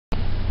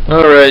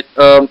Alright,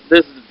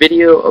 this is a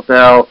video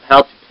about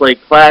how to play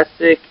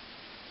Classic,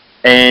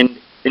 and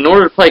in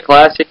order to play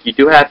Classic, you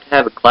do have to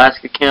have a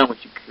Classic account,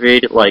 which you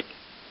created like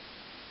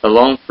a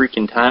long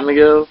freaking time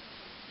ago.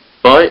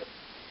 But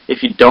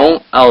if you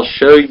don't, I'll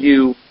show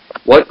you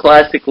what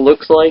Classic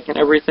looks like and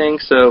everything,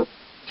 so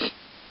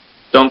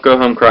don't go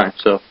home crying.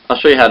 So I'll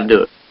show you how to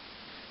do it.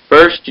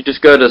 First, you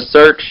just go to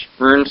search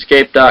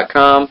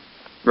RuneScape.com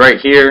right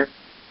here,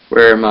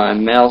 where my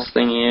mouse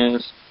thingy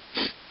is,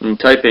 and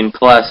type in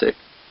Classic.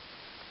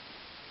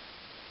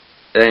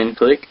 Then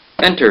click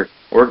enter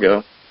or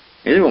go.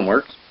 Either one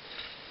works.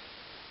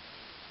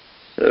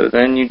 So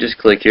then you just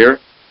click here,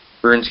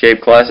 RuneScape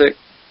Classic,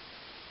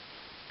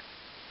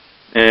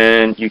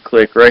 and you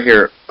click right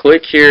here.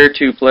 Click here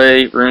to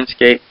play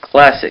RuneScape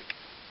Classic.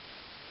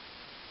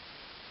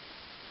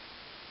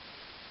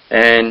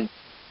 And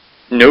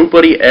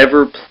nobody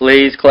ever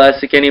plays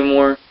Classic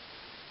anymore.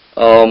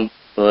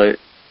 But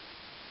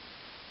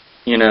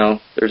you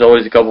know, there's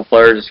always a couple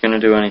players that's gonna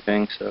do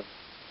anything, so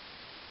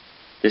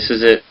this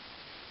is it.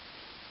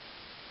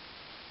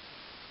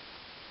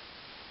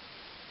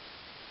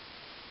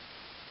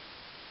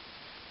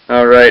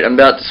 Alright, I'm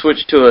about to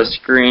switch to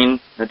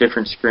a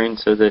different screen,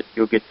 so that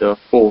you'll get the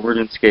full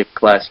RuneScape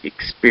Classic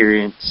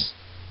experience.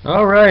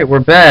 Alright,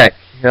 we're back.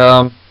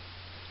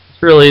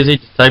 It's real easy.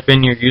 Just type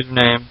in your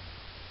username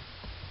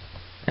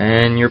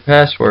and your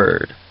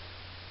password.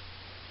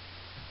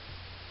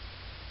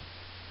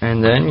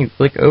 And then you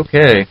click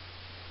OK.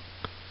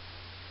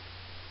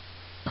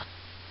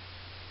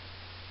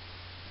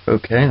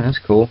 Okay, that's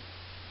cool.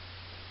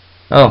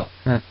 Oh,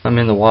 I'm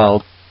in the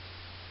wild.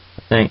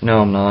 I think.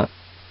 No, I'm not.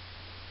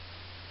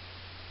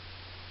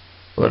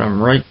 But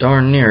I'm right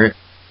darn near it.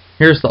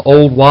 Here's the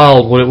old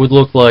wild, what it would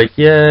look like.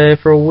 Yay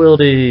for a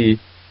wildy.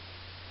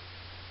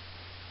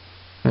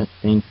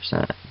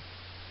 15%.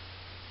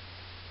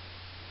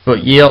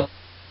 But yep,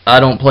 I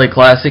don't play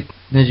Classic,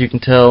 as you can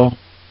tell.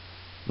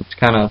 It's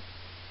kind of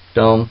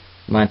dumb.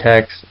 My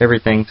attacks,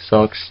 everything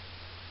sucks.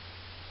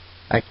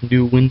 I can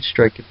do wind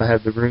strike if I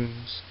have the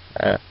runes.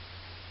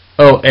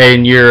 Oh,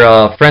 and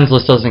your friends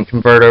list doesn't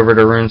convert over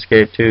to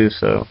RuneScape too,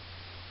 so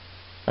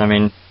I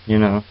mean, you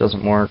know, it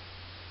doesn't work.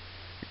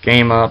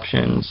 Game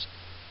options.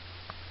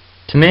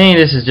 To me,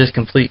 this is just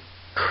complete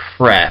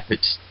crap.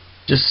 It's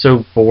just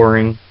so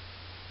boring.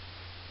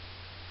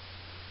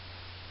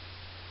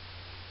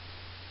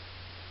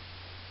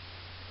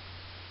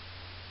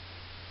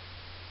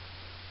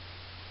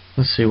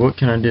 Let's see, what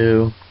can I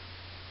do?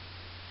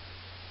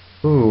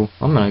 Ooh,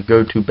 I'm gonna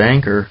go to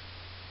banker.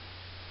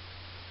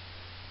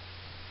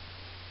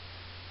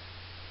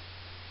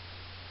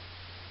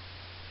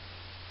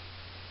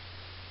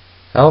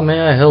 How may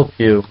I help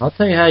you? I'll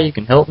tell you how you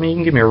can help me. You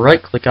can give me a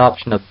right-click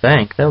option to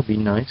bank. That would be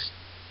nice.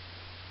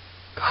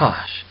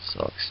 Gosh, it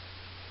sucks.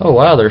 Oh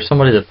wow, there's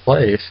somebody that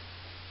plays.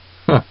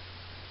 Huh.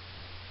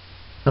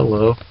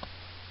 Hello.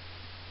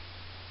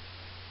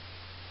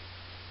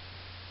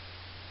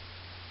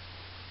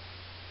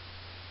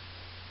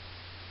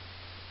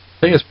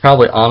 I think it's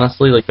probably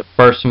honestly like the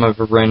first time I've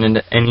ever ran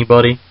into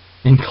anybody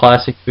in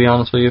Classic, to be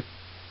honest with you.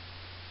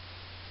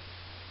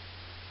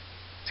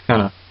 It's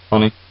kind of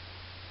funny.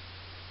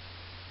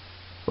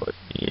 But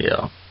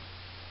yeah,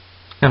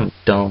 it's kind of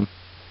dumb.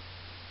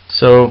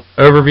 So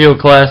overview of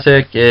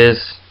Classic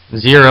is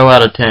 0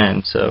 out of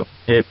 10. So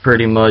it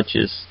pretty much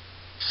is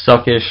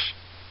suckish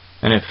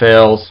and it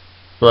fails.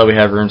 Glad we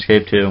have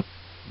RuneScape 2.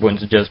 Wouldn't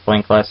suggest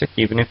playing Classic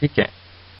even if you can.